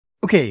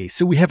Okay,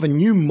 so we have a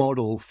new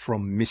model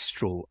from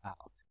Mistral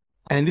out.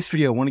 And in this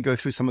video, I want to go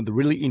through some of the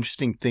really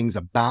interesting things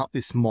about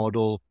this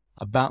model,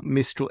 about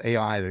Mistral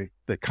AI,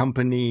 the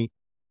company,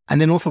 and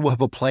then also we'll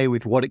have a play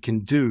with what it can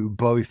do,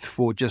 both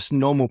for just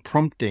normal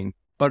prompting,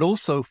 but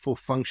also for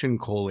function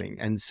calling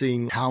and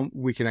seeing how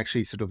we can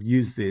actually sort of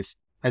use this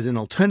as an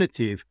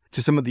alternative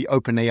to some of the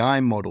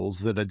OpenAI models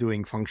that are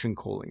doing function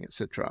calling,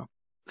 etc.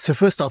 So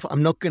first off,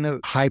 I'm not going to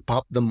hype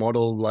up the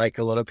model like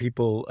a lot of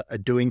people are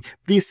doing.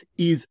 This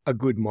is a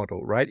good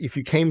model, right? If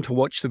you came to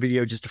watch the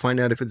video just to find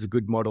out if it's a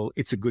good model,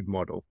 it's a good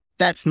model.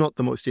 That's not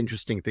the most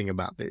interesting thing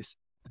about this.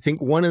 I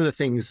think one of the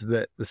things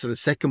that the sort of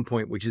second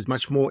point, which is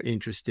much more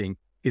interesting,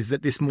 is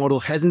that this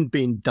model hasn't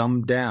been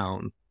dumbed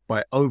down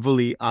by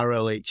overly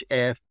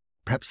RLHF,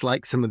 perhaps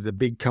like some of the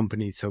big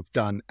companies have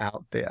done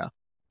out there.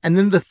 And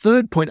then the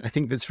third point I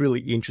think that's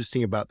really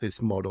interesting about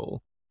this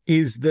model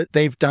is that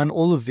they've done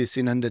all of this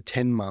in under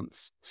 10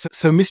 months.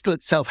 So Mistral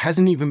itself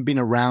hasn't even been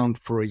around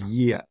for a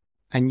year,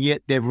 and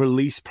yet they've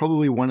released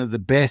probably one of the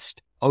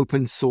best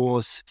open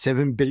source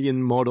 7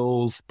 billion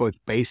models, both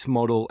base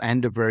model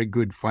and a very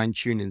good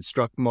fine-tuned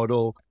instruct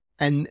model.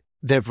 And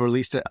they've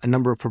released a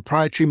number of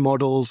proprietary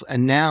models,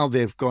 and now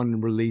they've gone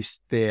and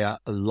released their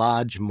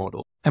large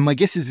model. And my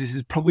guess is this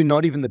is probably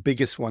not even the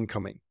biggest one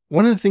coming.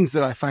 One of the things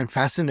that I find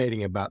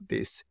fascinating about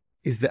this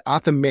is that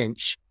Arthur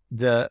Mensch,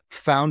 the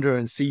founder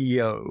and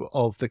CEO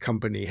of the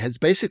company, has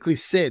basically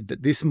said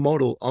that this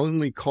model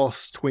only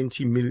costs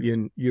 20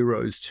 million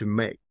euros to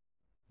make,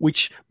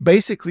 which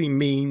basically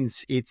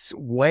means it's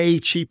way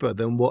cheaper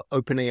than what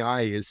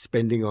OpenAI is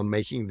spending on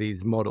making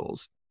these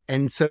models.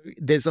 And so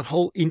there's a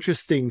whole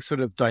interesting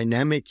sort of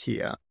dynamic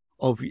here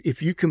of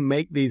if you can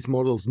make these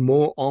models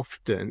more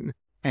often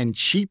and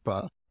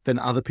cheaper than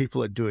other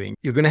people are doing,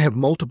 you're going to have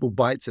multiple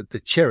bites at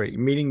the cherry,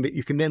 meaning that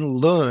you can then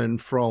learn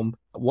from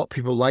what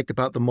people liked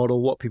about the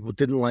model, what people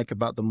didn't like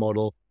about the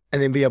model,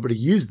 and then be able to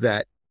use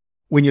that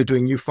when you're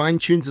doing new fine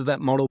tunes of that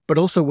model, but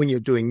also when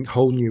you're doing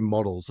whole new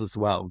models as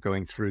well,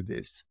 going through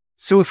this.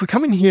 So if we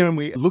come in here and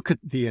we look at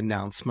the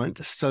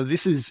announcement, so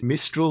this is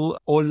Mistral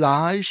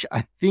Large,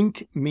 I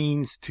think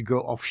means to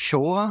go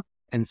offshore.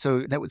 And so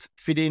that would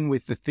fit in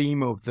with the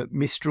theme of the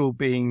Mistral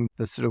being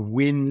the sort of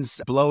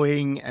winds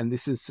blowing, and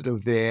this is sort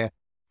of their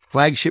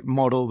flagship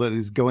model that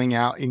is going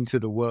out into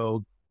the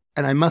world.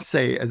 And I must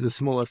say, as a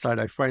smaller side,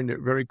 I find it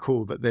very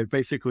cool that they're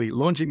basically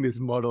launching this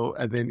model,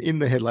 and then in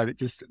the headline, it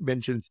just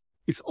mentions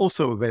it's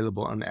also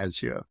available on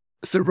Azure.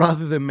 So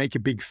rather than make a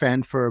big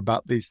fanfare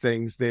about these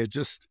things, they're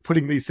just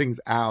putting these things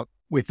out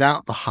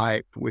without the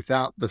hype,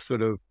 without the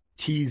sort of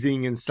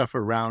teasing and stuff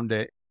around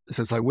it.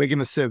 So it's like, we're going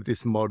to serve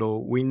this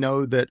model. We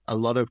know that a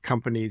lot of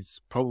companies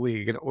probably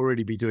are going to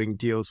already be doing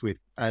deals with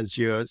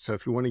Azure. So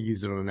if you want to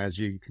use it on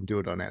Azure, you can do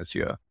it on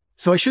Azure.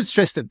 So I should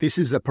stress that this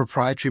is a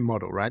proprietary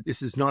model, right?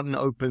 This is not an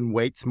open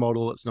weights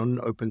model. It's not an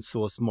open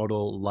source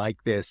model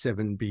like their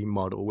 7B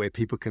model where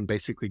people can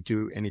basically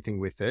do anything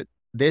with it.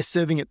 They're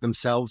serving it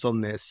themselves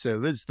on their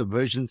servers. The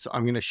versions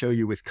I'm going to show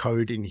you with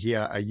code in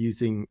here are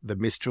using the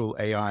Mistral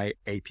AI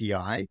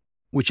API,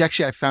 which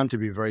actually I found to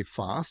be very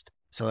fast.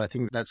 So I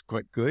think that's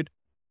quite good.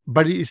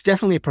 But it is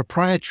definitely a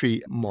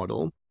proprietary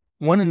model.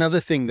 One another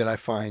thing that I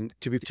find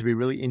to be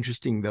really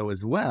interesting though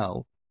as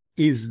well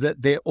is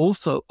that they're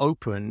also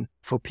open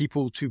for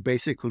people to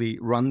basically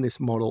run this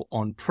model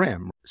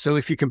on-prem. So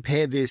if you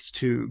compare this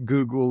to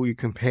Google, you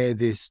compare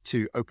this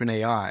to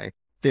OpenAI,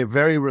 they're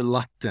very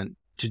reluctant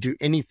to do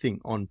anything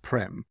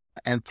on-prem.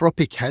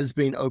 Anthropic has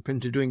been open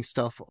to doing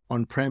stuff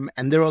on-prem,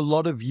 and there are a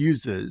lot of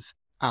users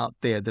out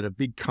there that are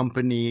big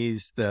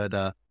companies, that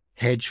are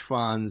hedge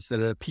funds,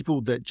 that are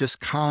people that just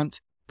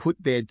can't put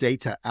their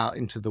data out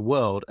into the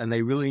world, and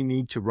they really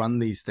need to run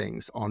these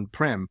things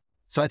on-prem.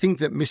 So I think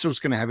that Mistral's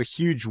going to have a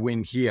huge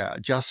win here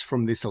just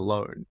from this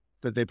alone,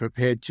 that they're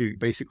prepared to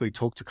basically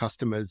talk to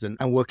customers and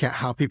work out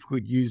how people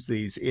could use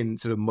these in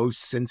sort of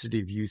most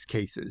sensitive use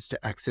cases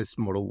to access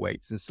model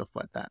weights and stuff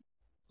like that.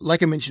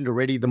 Like I mentioned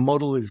already, the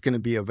model is going to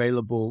be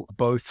available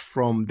both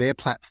from their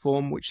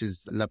platform, which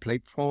is La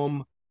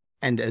Plateforme,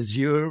 and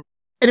Azure.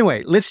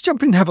 Anyway, let's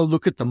jump in and have a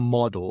look at the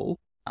model.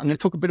 I'm going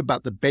to talk a bit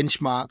about the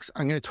benchmarks.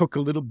 I'm going to talk a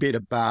little bit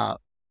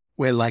about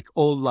where, like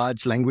all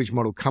large language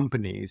model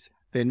companies,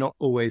 they're not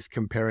always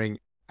comparing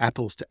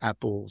apples to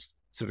apples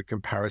sort of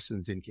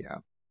comparisons in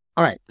here.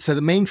 All right, so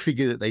the main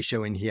figure that they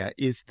show in here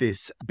is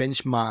this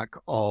benchmark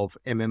of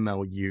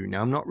MMLU.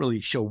 Now, I'm not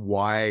really sure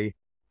why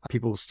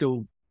people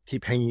still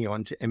keep hanging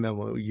on to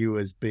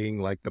MMLU as being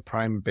like the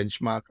prime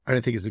benchmark. I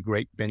don't think it's a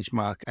great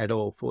benchmark at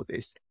all for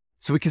this.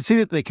 So we can see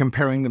that they're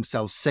comparing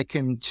themselves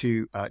second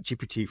to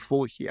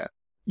GPT-4 here.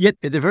 Yet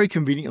they're very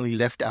conveniently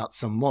left out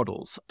some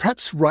models,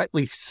 perhaps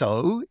rightly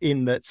so,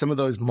 in that some of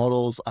those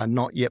models are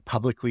not yet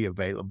publicly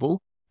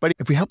available. But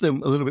if we help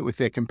them a little bit with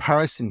their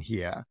comparison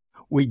here,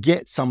 we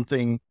get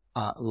something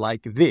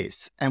like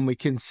this. And we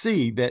can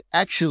see that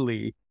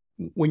actually,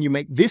 when you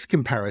make this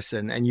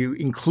comparison and you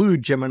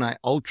include Gemini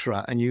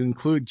Ultra and you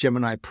include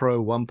Gemini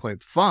Pro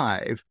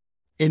 1.5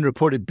 in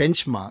reported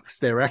benchmarks,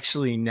 they're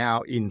actually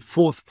now in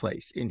fourth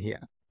place in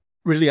here.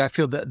 Really, I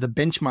feel that the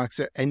benchmarks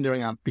are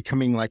ending up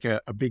becoming like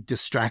a big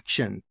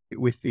distraction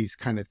with these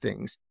kind of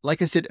things.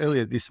 Like I said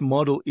earlier, this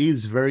model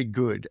is very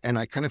good, and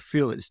I kind of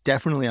feel it's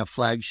definitely a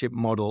flagship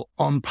model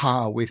on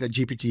par with a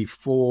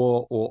GPT-4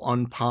 or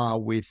on par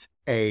with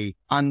a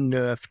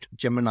unnerfed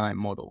Gemini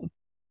model.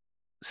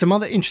 Some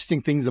other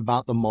interesting things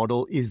about the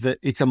model is that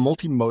it's a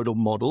multimodal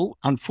model.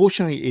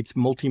 Unfortunately, it's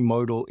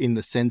multimodal in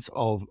the sense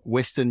of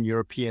Western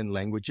European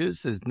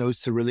languages. There's no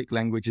Cyrillic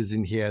languages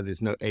in here.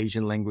 There's no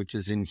Asian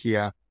languages in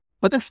here.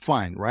 But that's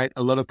fine, right?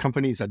 A lot of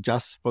companies are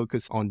just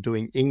focused on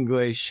doing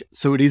English.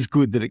 So it is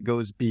good that it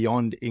goes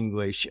beyond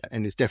English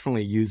and is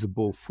definitely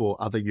usable for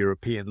other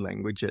European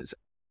languages.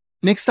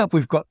 Next up,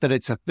 we've got that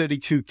it's a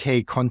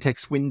 32K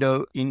context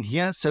window in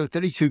here. So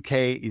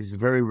 32K is a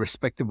very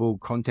respectable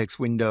context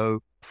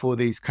window for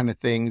these kind of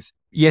things.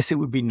 Yes, it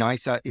would be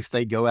nicer if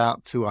they go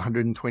out to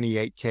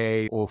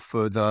 128K or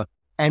further.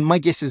 And my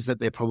guess is that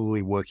they're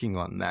probably working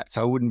on that.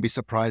 So I wouldn't be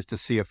surprised to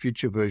see a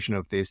future version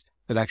of this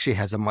that actually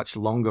has a much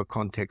longer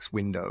context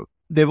window.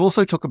 They've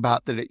also talked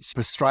about that it's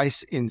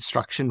precise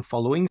instruction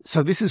following.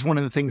 So this is one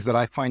of the things that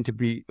I find to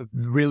be a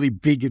really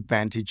big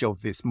advantage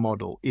of this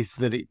model, is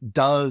that it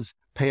does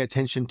pay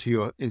attention to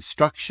your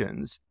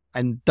instructions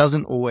and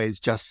doesn't always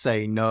just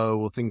say no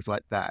or things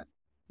like that.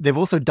 They've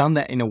also done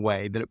that in a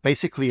way that it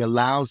basically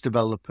allows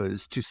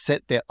developers to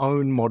set their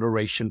own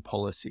moderation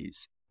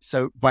policies.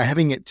 So by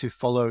having it to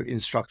follow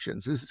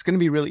instructions, it's going to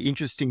be really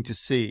interesting to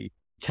see,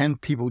 can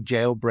people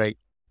jailbreak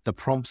the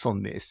prompts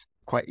on this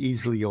quite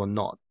easily or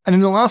not? And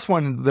then the last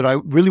one that I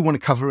really want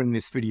to cover in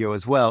this video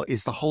as well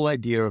is the whole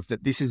idea of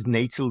that this is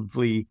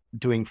natively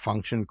doing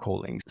function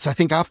calling. So I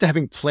think after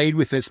having played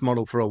with this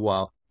model for a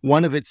while,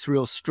 one of its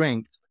real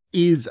strengths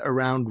is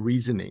around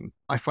reasoning.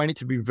 I find it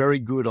to be very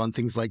good on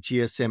things like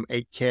GSM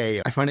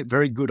 8K. I find it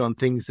very good on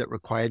things that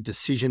require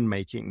decision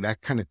making,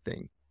 that kind of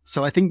thing.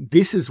 So I think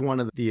this is one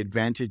of the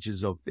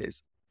advantages of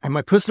this. And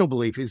my personal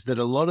belief is that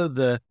a lot of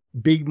the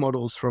big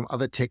models from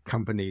other tech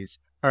companies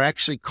are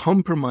actually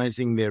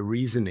compromising their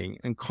reasoning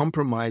and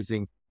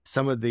compromising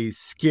some of these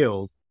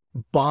skills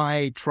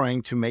by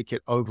trying to make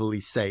it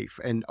overly safe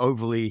and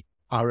overly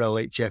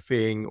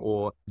RLHFing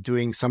or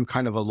doing some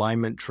kind of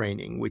alignment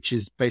training, which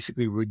is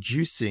basically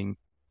reducing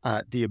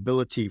the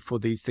ability for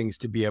these things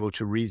to be able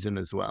to reason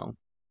as well.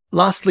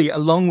 Lastly,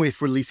 along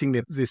with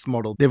releasing this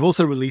model, they've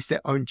also released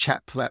their own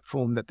chat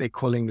platform that they're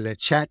calling Le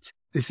Chat.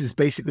 This is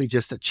basically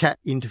just a chat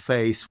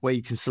interface where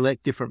you can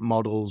select different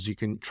models, you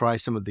can try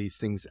some of these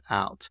things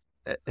out,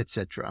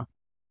 etc.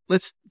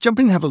 Let's jump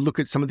in and have a look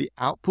at some of the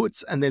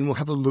outputs, and then we'll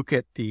have a look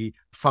at the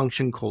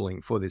function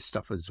calling for this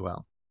stuff as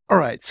well. All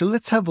right, so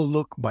let's have a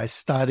look by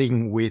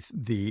starting with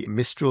the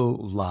Mistral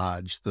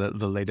Large, the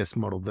latest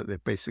model that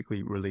they've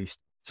basically released.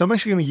 So I'm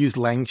actually going to use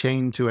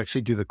LangChain to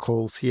actually do the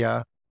calls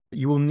here.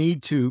 You will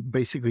need to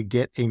basically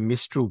get a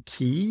Mistral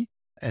key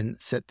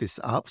and set this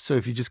up. So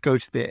if you just go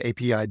to their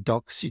API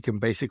docs, you can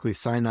basically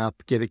sign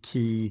up, get a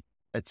key,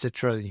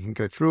 etc. You can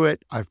go through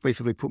it. I've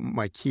basically put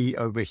my key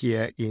over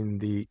here in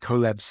the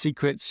Collab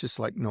secrets, just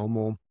like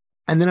normal.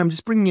 And then I'm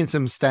just bringing in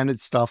some standard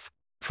stuff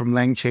from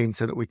LangChain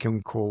so that we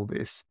can call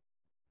this.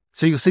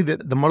 So you'll see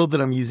that the model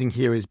that I'm using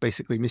here is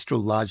basically Mistral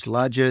Large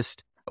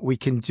largest. We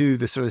can do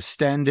the sort of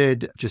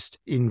standard, just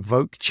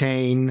invoke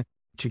chain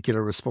to get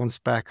a response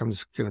back. I'm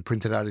just going to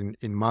print it out in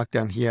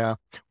Markdown here.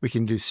 We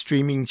can do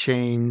streaming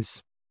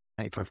chains.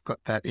 If I've got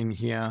that in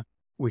here,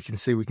 we can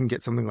see we can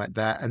get something like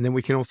that. And then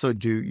we can also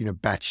do,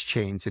 batch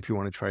chains if you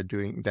want to try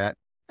doing that.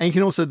 And you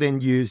can also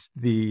then use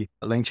the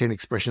LangChain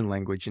expression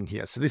language in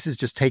here. So this is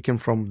just taken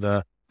from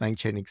the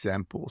LangChain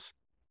examples.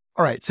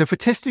 All right, so for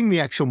testing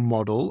the actual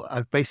model,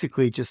 I've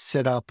basically just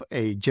set up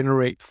a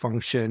generate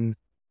function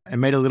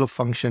and made a little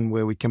function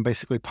where we can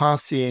basically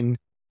pass in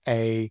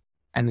an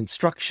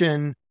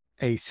instruction,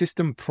 a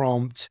system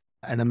prompt,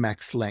 and a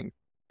max length.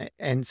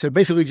 And so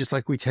basically just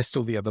like we test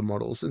all the other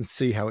models and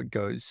see how it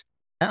goes.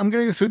 I'm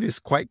going to go through this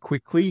quite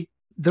quickly.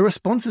 The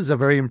responses are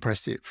very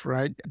impressive,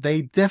 right?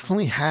 They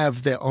definitely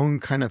have their own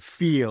kind of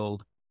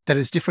feel that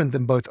is different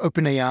than both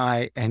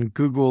OpenAI and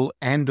Google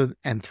and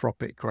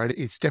Anthropic, right?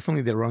 It's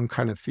definitely their own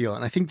kind of feel.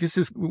 And I think this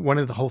is one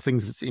of the whole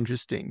things that's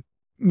interesting.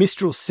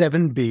 Mistral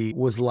 7B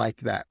was like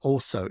that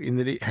also, in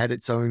that it had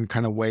its own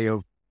kind of way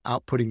of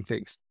outputting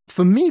things.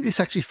 For me, this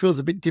actually feels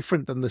a bit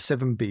different than the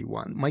 7B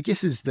one. My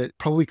guess is that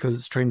probably because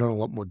it's trained on a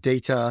lot more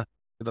data,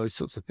 those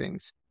sorts of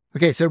things.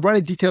 Okay, so write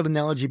a detailed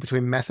analogy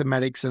between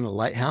mathematics and a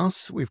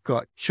lighthouse. We've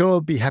got,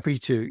 sure, be happy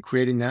to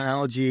create an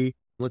analogy.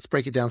 Let's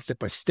break it down step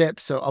by step.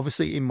 So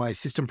obviously in my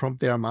system prompt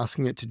there, I'm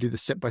asking it to do the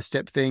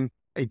step-by-step thing.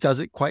 It does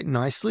it quite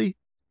nicely.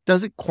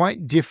 Does it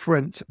quite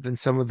different than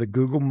some of the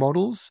Google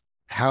models,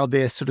 how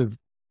they're sort of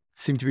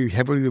seem to be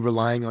heavily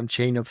relying on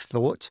chain of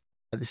thought.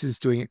 This is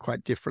doing it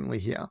quite differently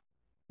here.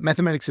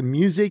 Mathematics and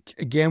music,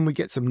 again, we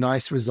get some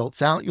nice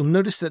results out. You'll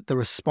notice that the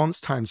response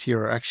times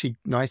here are actually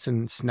nice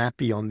and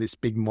snappy on this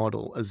big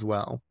model as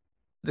well.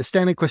 The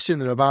standard question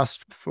that I've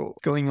asked for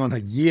going on a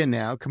year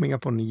now, coming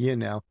up on a year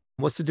now,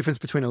 what's the difference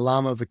between a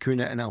llama,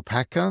 vicuña, and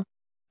alpaca?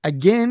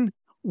 Again,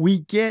 we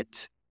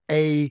get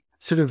a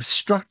sort of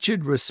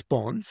structured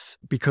response,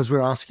 because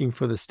we're asking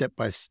for the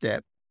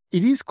step-by-step,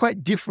 it is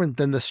quite different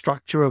than the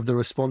structure of the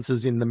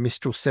responses in the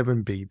Mistral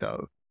 7B,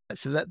 though.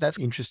 So that's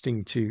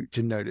interesting to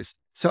notice.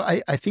 So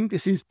I think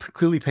this is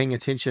clearly paying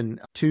attention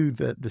to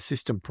the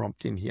system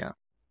prompt in here.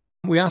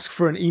 We ask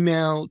for an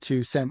email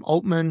to Sam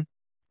Altman.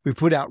 We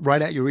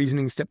write out your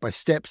reasoning step by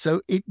step.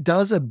 So it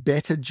does a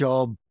better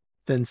job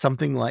than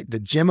something like the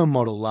Gemma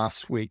model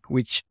last week,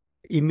 which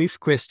in this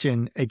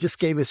question, it just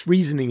gave us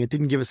reasoning. It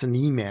didn't give us an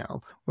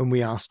email when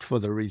we asked for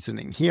the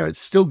reasoning. Here,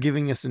 it's still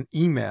giving us an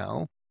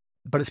email,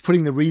 but it's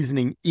putting the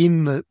reasoning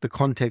in the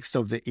context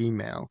of the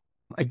email.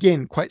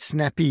 Again, quite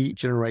snappy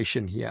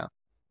generation here.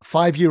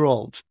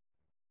 5-year-old.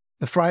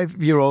 The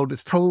 5-year-old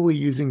is probably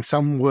using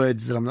some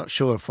words that I'm not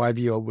sure a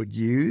 5-year-old would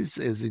use,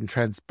 as in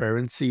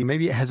transparency.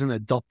 Maybe it hasn't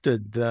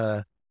adopted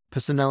the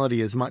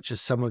personality as much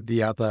as some of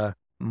the other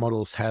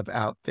models have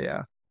out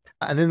there.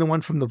 And then the one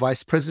from the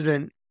vice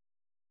president,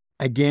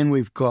 again,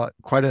 we've got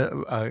quite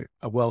a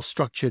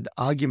well-structured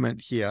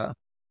argument here.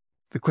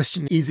 The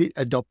question, is it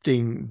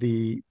adopting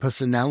the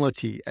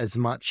personality as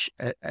much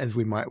as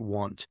we might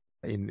want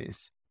in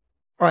this?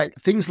 All right,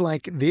 things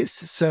like this.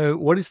 So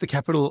what is the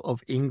capital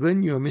of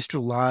England? You're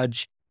Mistral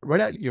Large.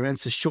 Write out your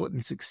answer short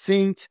and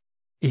succinct.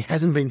 It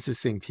hasn't been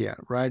succinct here,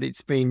 right?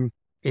 It's been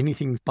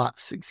anything but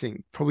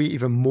succinct, probably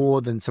even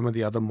more than some of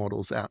the other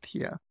models out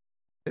here.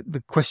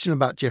 The question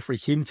about Geoffrey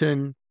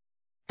Hinton.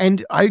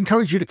 And I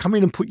encourage you to come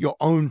in and put your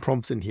own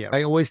prompts in here.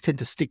 I always tend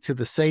to stick to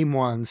the same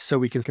ones so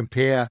we can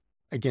compare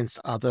against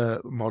other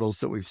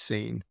models that we've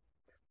seen.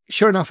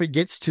 Sure enough, it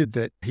gets to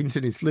that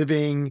Hinton is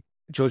living.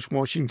 George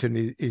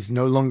Washington is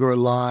no longer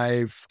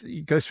alive.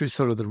 It goes through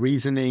sort of the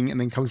reasoning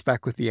and then comes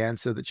back with the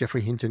answer that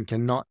Geoffrey Hinton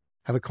cannot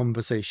have a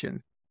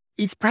conversation.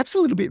 It's perhaps a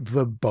little bit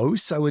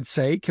verbose, I would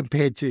say,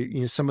 compared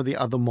to some of the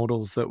other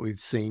models that we've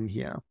seen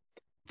here.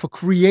 For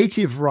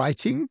creative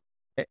writing,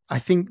 I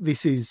think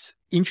this is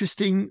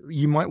interesting.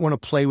 You might want to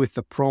play with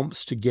the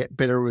prompts to get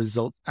better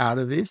results out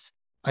of this.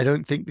 I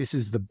don't think this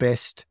is the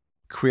best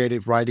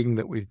creative writing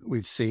that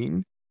we've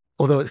seen,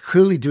 although it's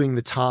clearly doing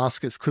the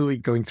task. It's clearly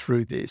going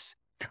through this.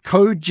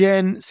 Code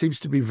gen seems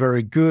to be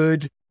very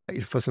good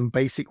for some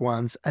basic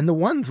ones. And the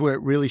ones where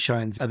it really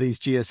shines are these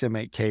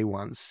GSM-8K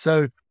ones.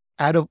 So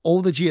out of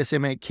all the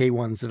GSM-8K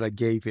ones that I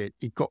gave it,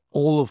 it got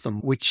all of them,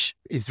 which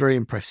is very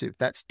impressive.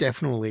 That's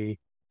definitely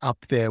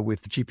up there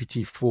with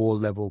GPT-4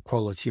 level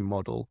quality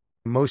model.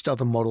 Most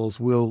other models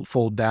will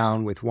fall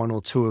down with one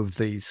or two of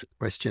these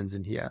questions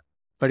in here.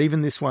 But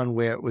even this one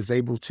where it was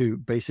able to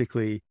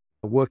basically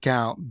work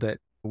out that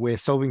we're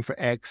solving for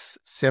X,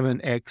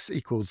 7X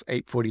equals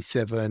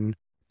 847.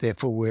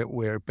 Therefore,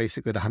 we're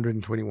basically at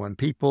 121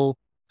 people.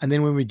 And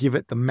then when we give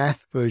it the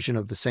math version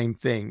of the same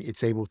thing,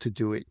 it's able to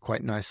do it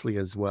quite nicely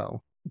as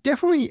well.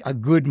 Definitely a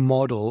good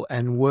model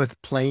and worth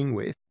playing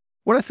with.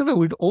 What I thought I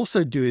would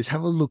also do is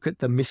have a look at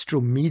the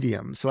Mistral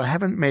Medium. So I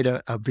haven't made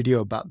a video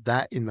about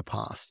that in the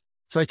past.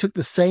 So I took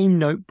the same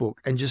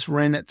notebook and just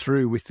ran it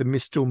through with the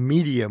Mistral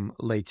Medium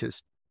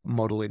latest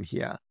model in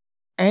here.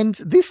 And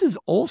this is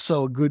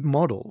also a good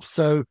model.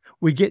 So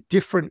we get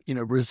different,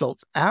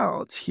 results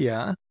out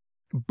here,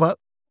 but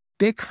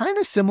they're kind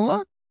of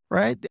similar,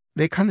 right?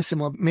 They're kind of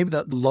similar. Maybe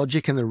the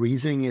logic and the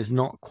reasoning is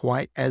not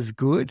quite as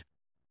good,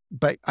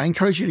 but I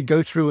encourage you to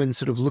go through and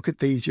sort of look at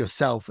these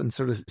yourself and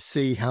sort of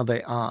see how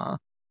they are.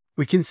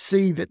 We can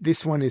see that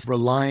this one is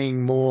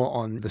relying more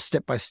on the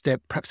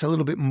step-by-step, perhaps a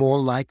little bit more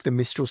like the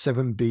Mistral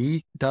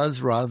 7B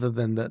does rather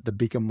than the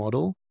bigger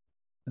model.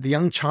 The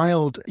young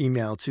child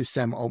email to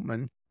Sam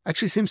Altman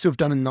actually seems to have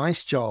done a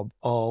nice job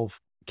of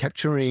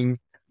capturing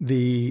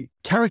the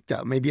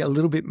character, maybe a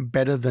little bit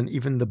better than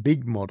even the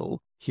big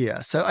model here.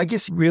 So I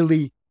guess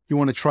really you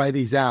want to try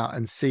these out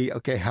and see,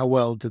 okay, how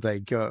well do they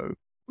go?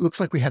 Looks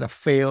like we had a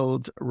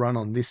failed run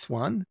on this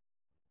one.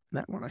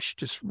 That one I should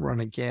just run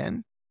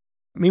again.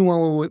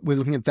 Meanwhile, we're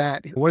looking at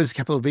that. What is the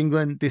capital of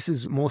England? This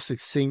is more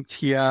succinct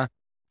here.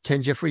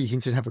 Can Geoffrey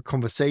Hinton have a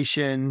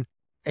conversation?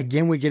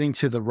 Again, we're getting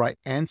to the right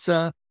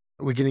answer.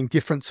 We're getting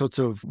different sorts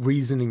of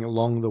reasoning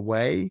along the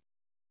way.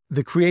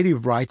 The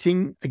creative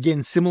writing,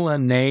 again, similar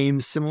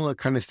names, similar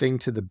kind of thing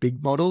to the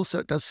big model. So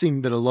it does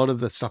seem that a lot of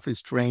the stuff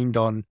is trained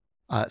on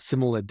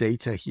similar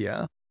data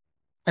here.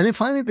 And then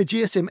finally, the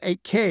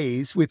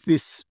GSM-8Ks with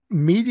this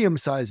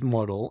medium-sized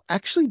model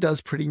actually does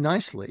pretty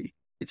nicely.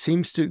 It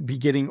seems to be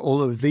getting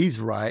all of these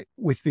right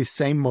with this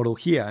same model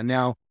here.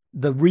 Now,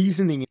 the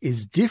reasoning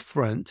is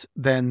different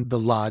than the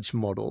large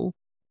model,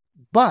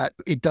 but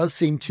it does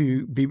seem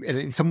to be,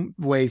 in some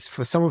ways,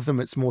 for some of them,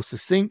 it's more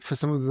succinct. For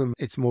some of them,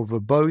 it's more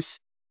verbose.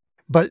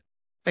 But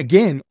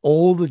again,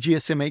 all the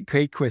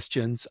GSM-8K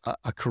questions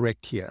are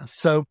correct here.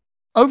 So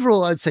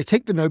overall, I'd say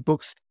take the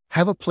notebooks,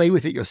 have a play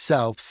with it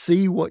yourself,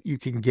 see what you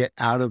can get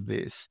out of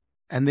this,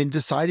 and then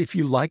decide if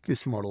you like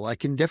this model. I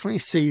can definitely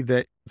see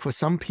that for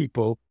some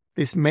people,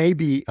 this may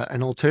be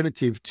an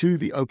alternative to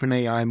the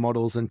OpenAI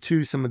models and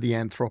to some of the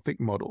Anthropic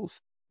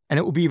models. And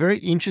it will be very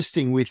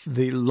interesting with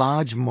the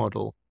large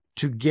model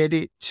to get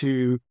it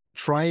to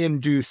try and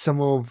do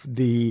some of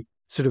the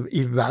sort of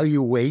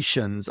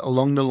evaluations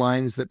along the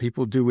lines that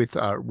people do with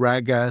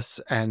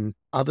RAGAS and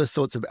other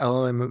sorts of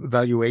LLM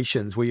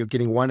evaluations where you're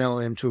getting one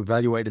LLM to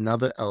evaluate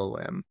another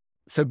LLM.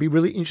 So it'd be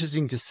really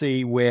interesting to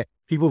see where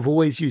people have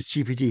always used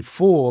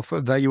GPT-4 for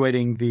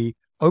evaluating the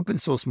open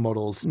source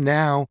models.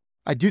 Now,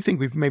 I do think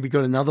we've maybe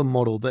got another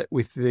model that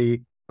with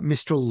the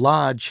Mistral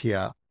Large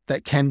here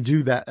that can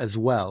do that as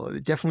well.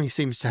 It definitely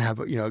seems to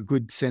have, a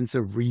good sense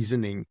of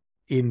reasoning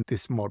in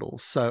this model.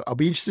 So I'll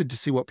be interested to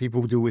see what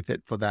people do with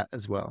it for that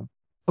as well.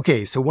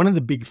 Okay, so one of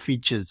the big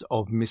features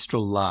of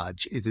Mistral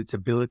Large is its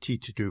ability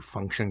to do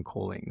function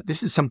calling.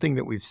 This is something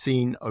that we've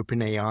seen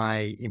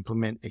OpenAI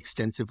implement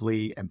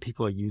extensively, and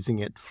people are using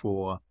it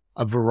for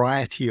a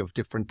variety of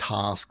different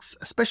tasks,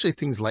 especially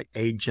things like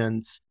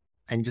agents,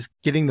 and just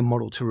getting the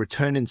model to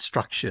return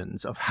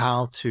instructions of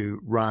how to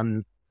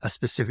run a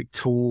specific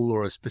tool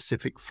or a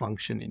specific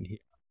function in here.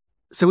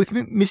 So with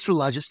Mistral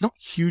Large, it's not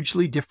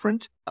hugely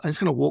different. I'm just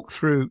going to walk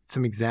through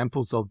some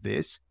examples of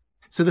this.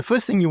 So the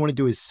first thing you want to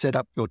do is set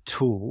up your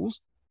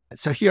tools.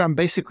 So here I'm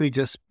basically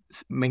just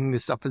making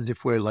this up as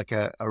if we're like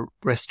a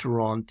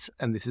restaurant,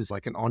 and this is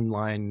like an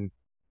online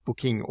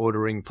booking,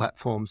 ordering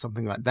platform,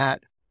 something like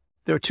that.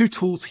 There are two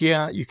tools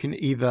here. You can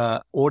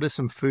either order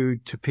some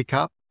food to pick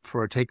up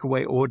for a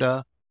takeaway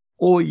order,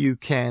 or you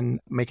can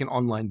make an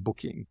online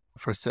booking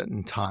for a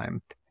certain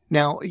time.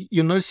 Now,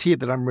 you'll notice here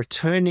that I'm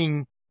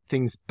returning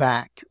things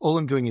back. All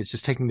I'm doing is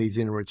just taking these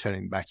in and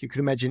returning back. You could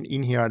imagine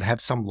in here I'd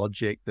have some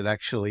logic that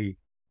actually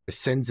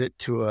sends it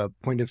to a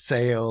point of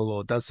sale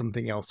or does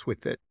something else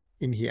with it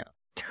in here.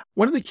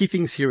 One of the key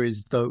things here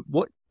is, though,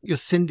 what you're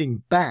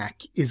sending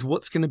back is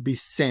what's going to be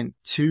sent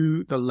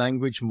to the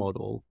language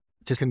model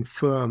to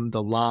confirm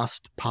the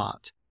last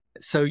part.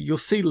 So you'll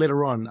see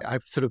later on,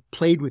 I've sort of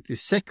played with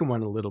this second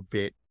one a little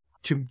bit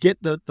to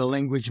get the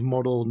language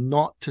model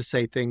not to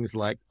say things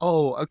like,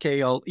 oh,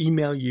 okay, I'll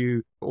email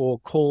you or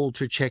call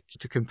to check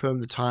to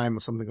confirm the time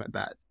or something like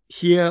that.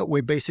 Here,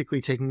 we're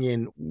basically taking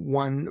in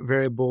one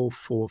variable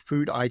for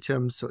food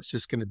items. So it's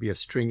just going to be a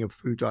string of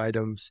food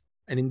items.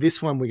 And in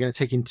this one, we're going to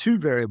take in two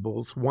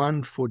variables,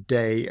 one for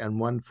day and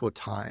one for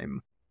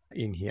time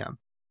in here.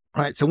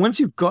 All right, so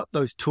once you've got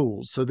those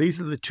tools, so these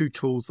are the two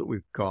tools that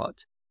we've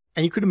got.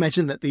 And you could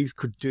imagine that these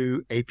could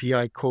do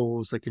API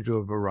calls. They could do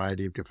a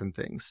variety of different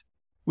things.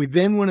 We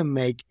then want to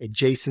make a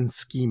JSON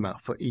schema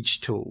for each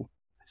tool.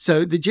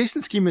 So the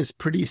JSON schema is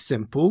pretty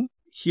simple.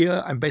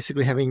 Here, I'm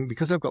basically having,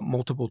 because I've got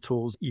multiple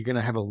tools, you're going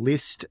to have a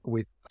list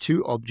with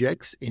two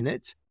objects in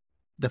it.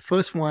 The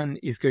first one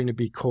is going to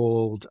be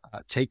called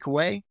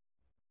takeaway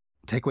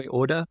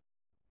order.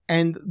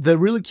 And the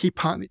really key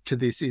part to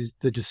this is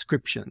the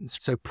descriptions.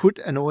 So put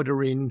an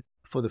order in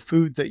for the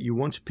food that you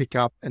want to pick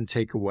up and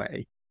take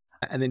away.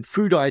 And then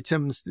food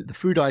items, the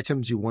food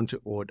items you want to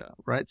order,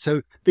 right?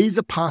 So these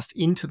are passed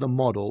into the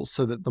model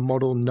so that the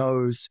model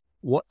knows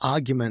what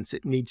arguments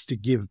it needs to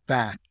give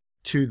back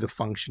to the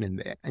function in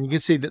there. And you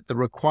can see that the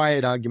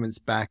required arguments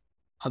back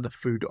are the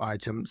food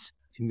items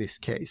in this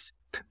case.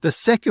 The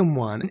second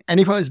one, and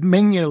if I was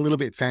making it a little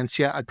bit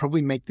fancier, I'd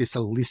probably make this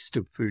a list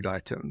of food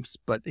items,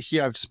 but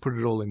here I've just put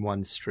it all in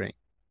one string.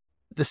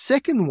 The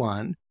second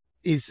one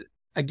is,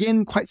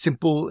 again, quite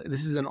simple.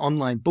 This is an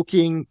online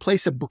booking.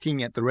 Place a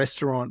booking at the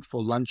restaurant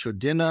for lunch or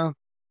dinner.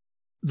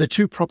 The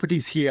two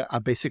properties here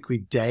are basically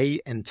day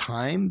and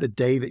time, the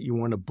day that you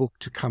want to book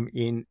to come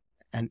in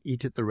and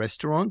eat at the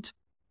restaurant,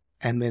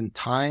 and then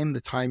time,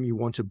 the time you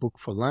want to book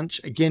for lunch.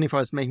 Again, if I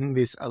was making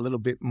this a little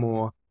bit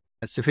more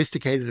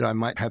sophisticated, I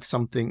might have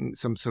some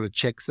sort of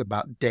checks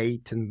about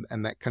date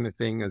and that kind of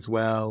thing as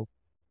well.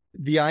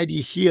 The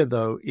idea here,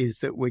 though, is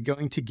that we're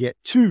going to get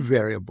two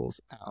variables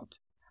out.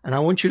 And I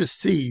want you to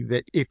see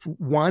that if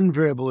one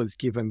variable is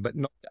given, but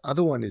not the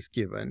other one is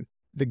given,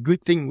 the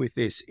good thing with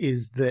this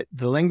is that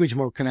the language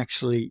model can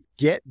actually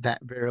get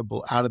that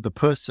variable out of the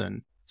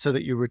person so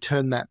that you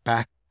return that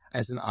back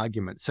as an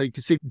argument. So you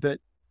can see that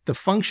the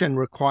function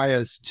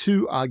requires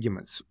two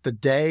arguments, the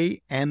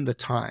day and the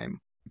time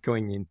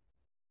going in.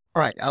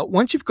 All right,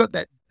 once you've got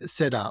that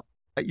set up,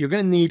 you're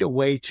going to need a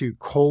way to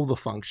call the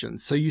function.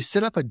 So you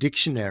set up a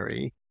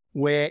dictionary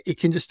where it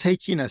can just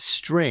take in a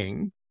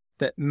string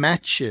that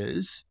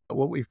matches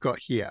what we've got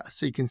here.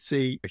 So you can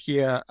see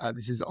here,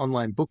 this is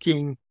online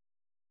booking.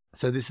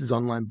 So this is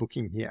online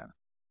booking here.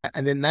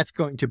 And then that's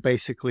going to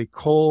basically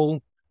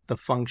call the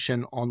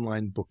function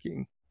online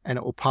booking, and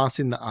it will pass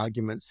in the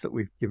arguments that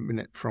we've given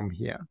it from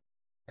here.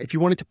 If you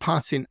wanted to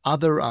pass in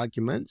other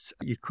arguments,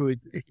 you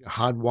could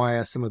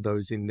hardwire some of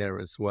those in there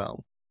as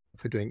well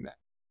for doing that.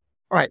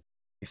 All right,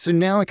 so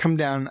now I come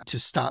down to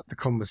start the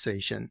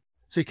conversation.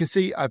 So you can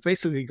see I've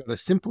basically got a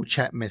simple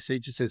chat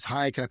message. It says,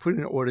 hi, can I put in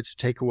an order to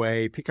take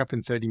away, pick up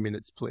in 30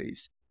 minutes,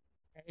 please?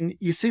 And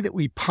you see that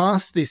we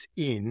pass this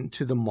in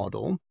to the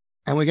model,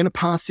 and we're going to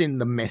pass in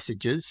the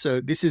messages.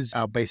 So this is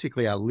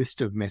basically our list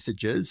of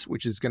messages,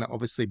 which is going to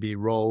obviously be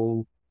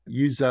role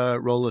user,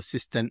 role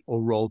assistant,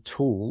 or role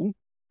tool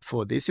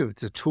for this, if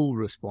it's a tool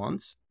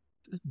response.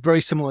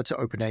 Very similar to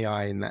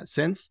OpenAI in that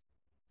sense.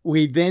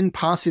 We then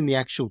pass in the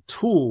actual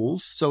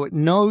tools, so it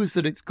knows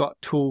that it's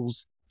got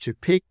tools to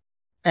pick,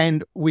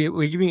 And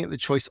we're giving it the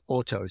choice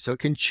auto. So it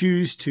can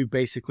choose to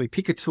basically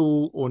pick a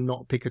tool or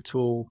not pick a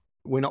tool.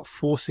 We're not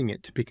forcing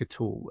it to pick a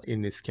tool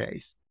in this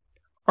case.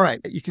 All right,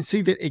 you can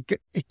see that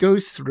it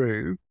goes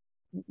through.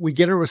 We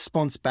get a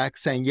response back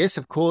saying, yes,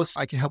 of course,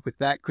 I can help with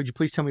that. Could you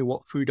please tell me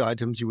what food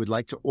items you would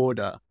like to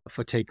order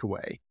for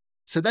takeaway?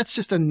 So that's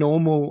just a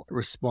normal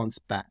response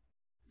back.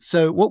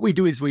 So what we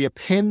do is we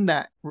append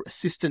that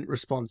assistant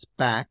response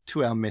back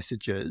to our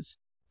messages.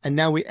 And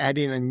now we add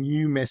in a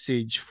new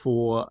message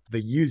for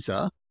the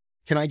user.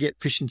 Can I get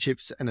fish and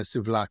chips and a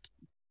souvlaki?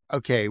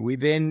 Okay, we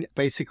then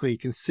basically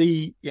can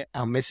see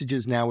our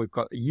messages now. We've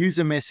got a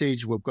user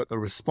message, we've got the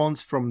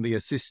response from the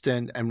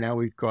assistant, and now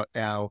we've got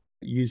our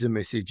user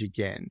message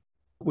again.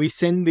 We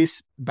send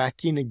this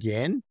back in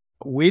again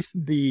with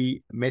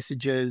the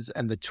messages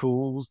and the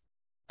tools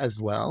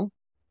as well.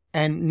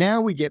 And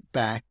now we get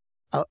back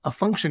a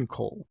function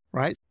call,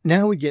 right?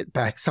 Now we get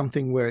back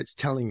something where it's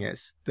telling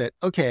us that,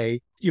 okay,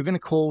 you're going to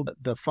call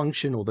the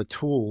function or the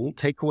tool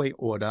takeaway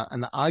order,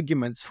 and the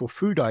arguments for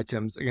food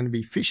items are going to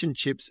be fish and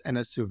chips and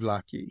a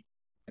souvlaki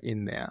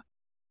in there.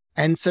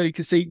 And so you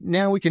can see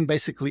now we can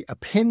basically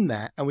append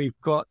that, and we've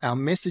got our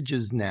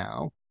messages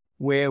now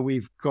where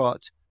we've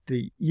got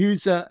the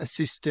user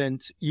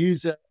assistant,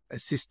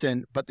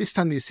 but this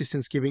time the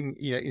assistant's giving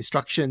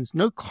instructions,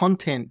 no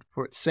content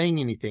for it saying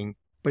anything,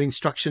 but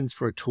instructions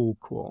for a tool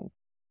call.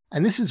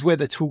 And this is where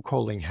the tool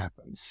calling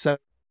happens. So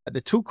at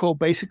the tool call,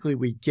 basically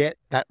we get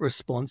that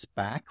response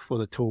back for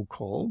the tool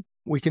call.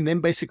 We can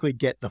then basically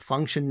get the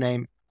function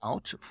name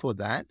out for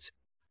that.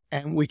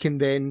 And we can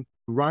then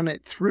run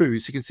it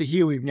through. So you can see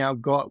here, we've now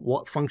got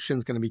what function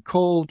is going to be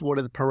called, what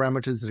are the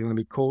parameters that are going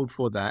to be called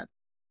for that.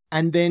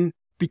 And then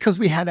because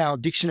we had our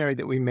dictionary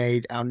that we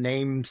made, our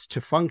names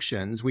to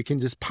functions, we can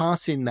just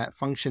pass in that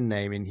function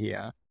name in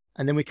here.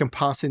 And then we can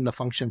pass in the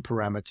function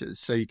parameters.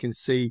 So you can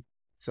see,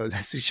 so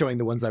that's showing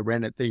the ones I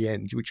ran at the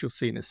end, which you'll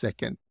see in a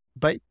second.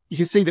 But you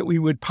can see that we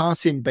would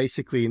pass in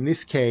basically, in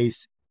this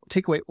case,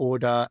 takeaway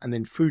order, and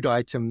then food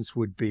items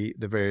would be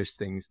the various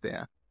things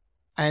there.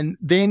 And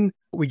then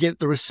we get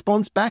the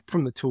response back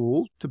from the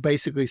tool to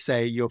basically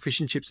say your fish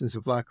and chips and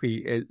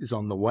souvlaki is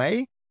on the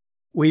way.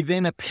 We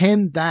then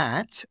append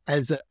that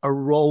as a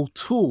role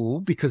tool,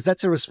 because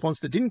that's a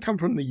response that didn't come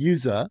from the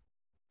user.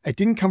 It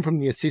didn't come from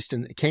the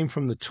assistant. It came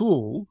from the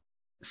tool.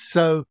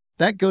 So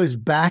that goes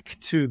back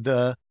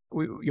to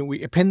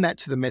we append that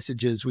to the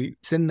messages. We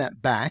send that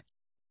back,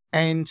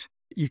 and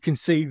you can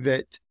see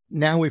that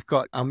now we've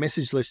got our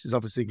message list is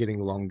obviously getting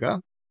longer.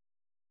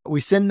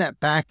 We send that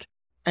back,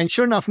 and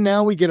sure enough,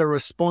 now we get a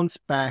response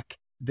back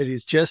that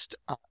is just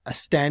a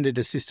standard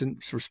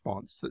assistance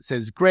response that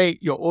says,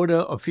 great, your order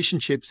of fish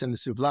and chips and the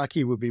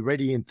souvlaki will be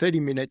ready in 30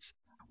 minutes.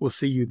 We'll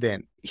see you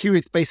then. Here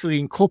it's basically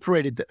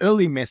incorporated the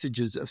early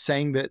messages of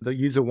saying that the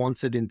user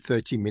wants it in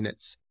 30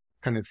 minutes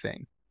kind of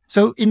thing.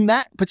 So in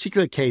that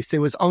particular case,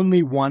 there was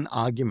only one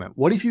argument.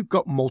 What if you've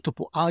got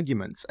multiple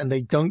arguments and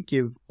they don't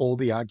give all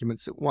the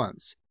arguments at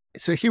once?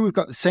 So here we've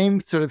got the same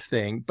sort of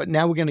thing, but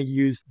now we're going to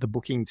use the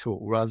booking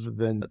tool rather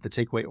than the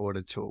takeaway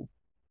order tool.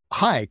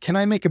 Hi, can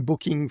I make a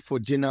booking for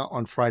dinner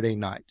on Friday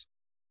night?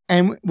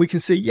 And we can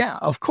see, yeah,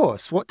 of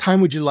course. What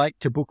time would you like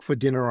to book for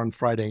dinner on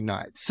Friday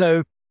night?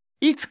 So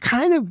it's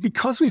kind of,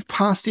 because we've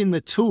passed in the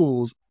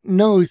tools,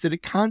 knows that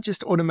it can't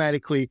just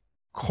automatically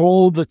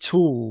call the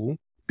tool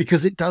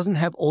because it doesn't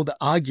have all the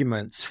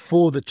arguments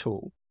for the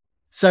tool.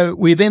 So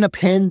we then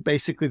append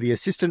basically the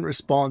assistant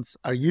response,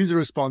 our user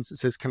response that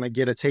says, can I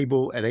get a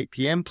table at 8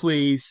 p.m.,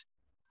 please?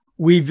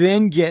 We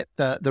then get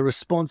the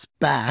response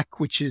back,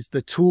 which is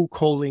the tool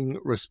calling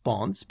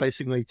response,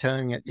 basically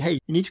telling it, hey,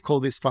 you need to call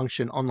this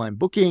function online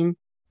booking.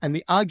 And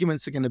the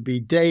arguments are going to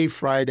be day,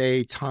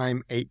 Friday,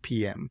 time, 8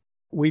 p.m.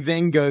 We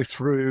then go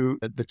through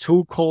the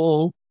tool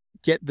call,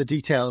 get the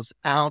details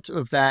out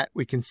of that.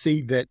 We can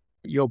see that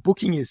your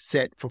booking is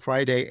set for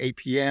Friday, 8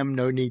 p.m.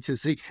 No need to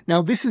see.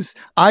 Now,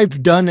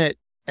 I've done it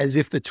as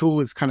if the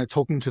tool is kind of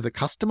talking to the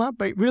customer,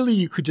 but really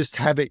you could just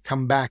have it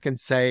come back and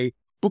say,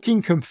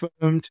 booking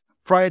confirmed,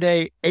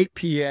 Friday, 8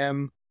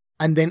 p.m.,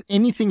 and then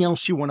anything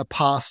else you want to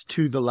pass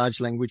to the large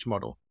language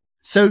model.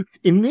 So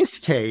in this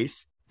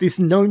case, there's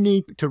no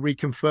need to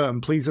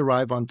reconfirm, please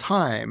arrive on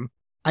time.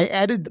 I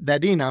added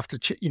that in after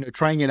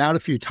trying it out a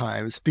few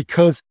times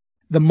because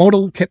the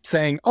model kept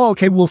saying, oh,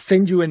 okay, we'll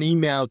send you an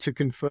email to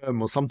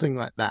confirm or something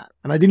like that.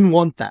 And I didn't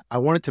want that. I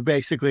wanted to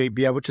basically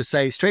be able to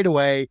say straight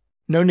away,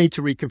 no need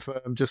to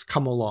reconfirm, just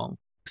come along.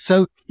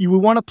 So you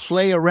will want to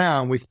play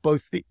around with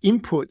both the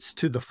inputs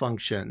to the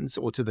functions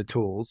or to the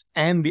tools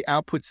and the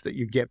outputs that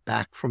you get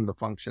back from the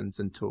functions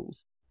and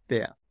tools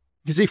there.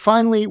 You see,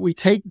 finally, we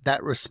take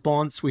that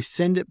response, we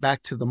send it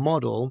back to the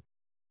model,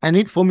 and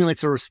it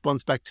formulates a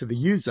response back to the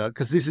user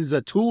because this is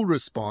a tool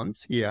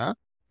response here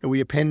that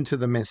we append to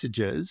the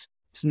messages.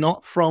 It's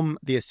not from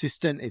the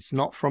assistant, it's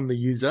not from the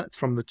user, it's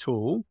from the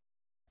tool.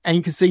 And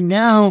you can see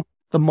now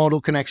the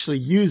model can actually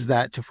use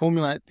that to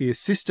formulate the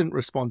assistant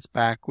response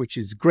back, which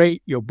is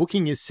great. Your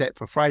booking is set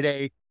for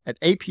Friday at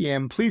 8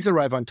 p.m. Please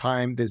arrive on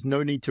time. There's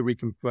no need to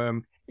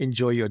reconfirm.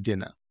 Enjoy your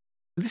dinner.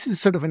 This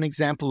is sort of an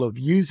example of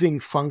using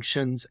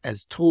functions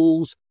as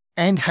tools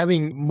and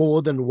having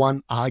more than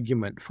one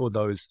argument for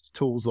those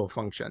tools or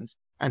functions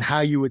and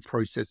how you would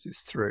process this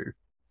through.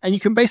 And you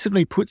can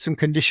basically put some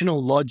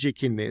conditional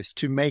logic in this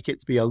to make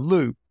it be a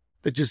loop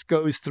that just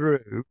goes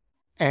through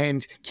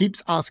and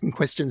keeps asking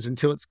questions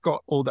until it's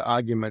got all the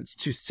arguments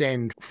to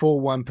send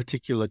for one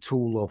particular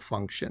tool or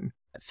function.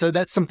 So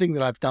that's something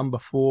that I've done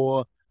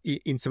before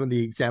in some of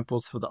the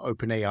examples for the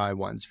OpenAI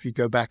ones. If you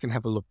go back and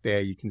have a look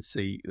there, you can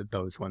see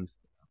those ones.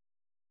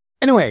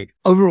 Anyway,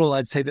 overall,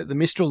 I'd say that the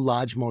Mistral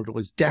Large model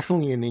is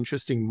definitely an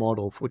interesting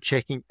model for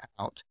checking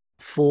out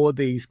for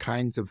these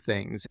kinds of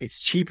things.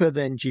 It's cheaper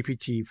than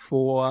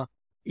GPT-4.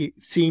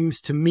 It seems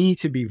to me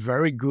to be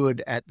very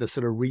good at the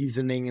sort of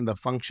reasoning and the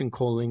function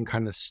calling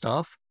kind of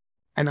stuff.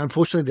 And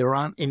unfortunately, there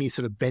aren't any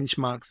sort of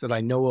benchmarks that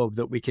I know of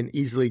that we can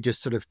easily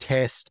just sort of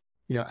test,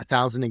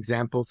 1,000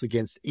 examples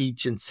against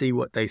each and see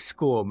what they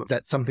score.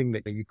 That's something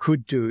that you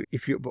could do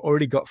if you've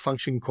already got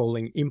function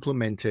calling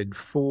implemented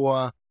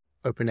for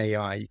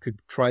OpenAI. You could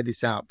try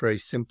this out very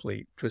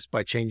simply just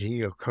by changing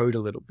your code a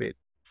little bit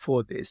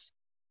for this.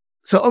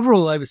 So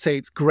overall, I would say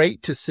it's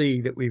great to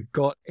see that we've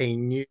got a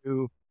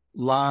new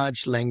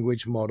large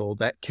language model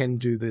that can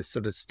do this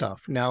sort of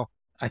stuff. Now,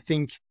 I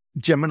think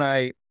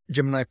Gemini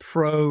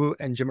Pro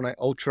and Gemini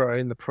Ultra are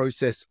in the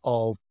process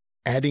of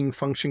adding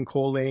function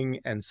calling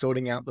and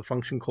sorting out the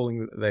function calling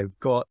that they've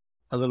got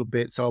a little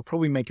bit. So I'll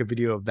probably make a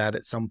video of that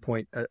at some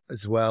point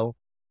as well.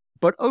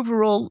 But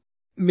overall,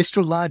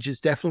 Mistral Large is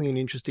definitely an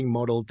interesting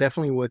model,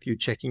 definitely worth you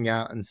checking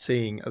out and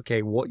seeing,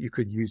 okay, what you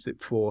could use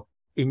it for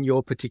in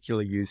your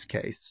particular use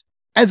case.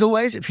 As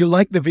always, if you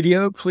like the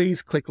video,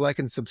 please click like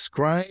and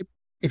subscribe.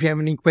 If you have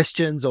any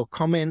questions or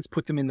comments,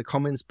 put them in the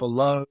comments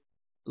below.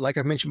 Like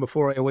I mentioned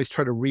before, I always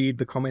try to read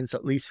the comments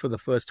at least for the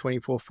first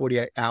 24,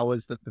 48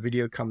 hours that the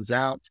video comes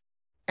out.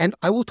 And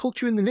I will talk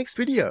to you in the next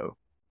video.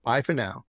 Bye for now.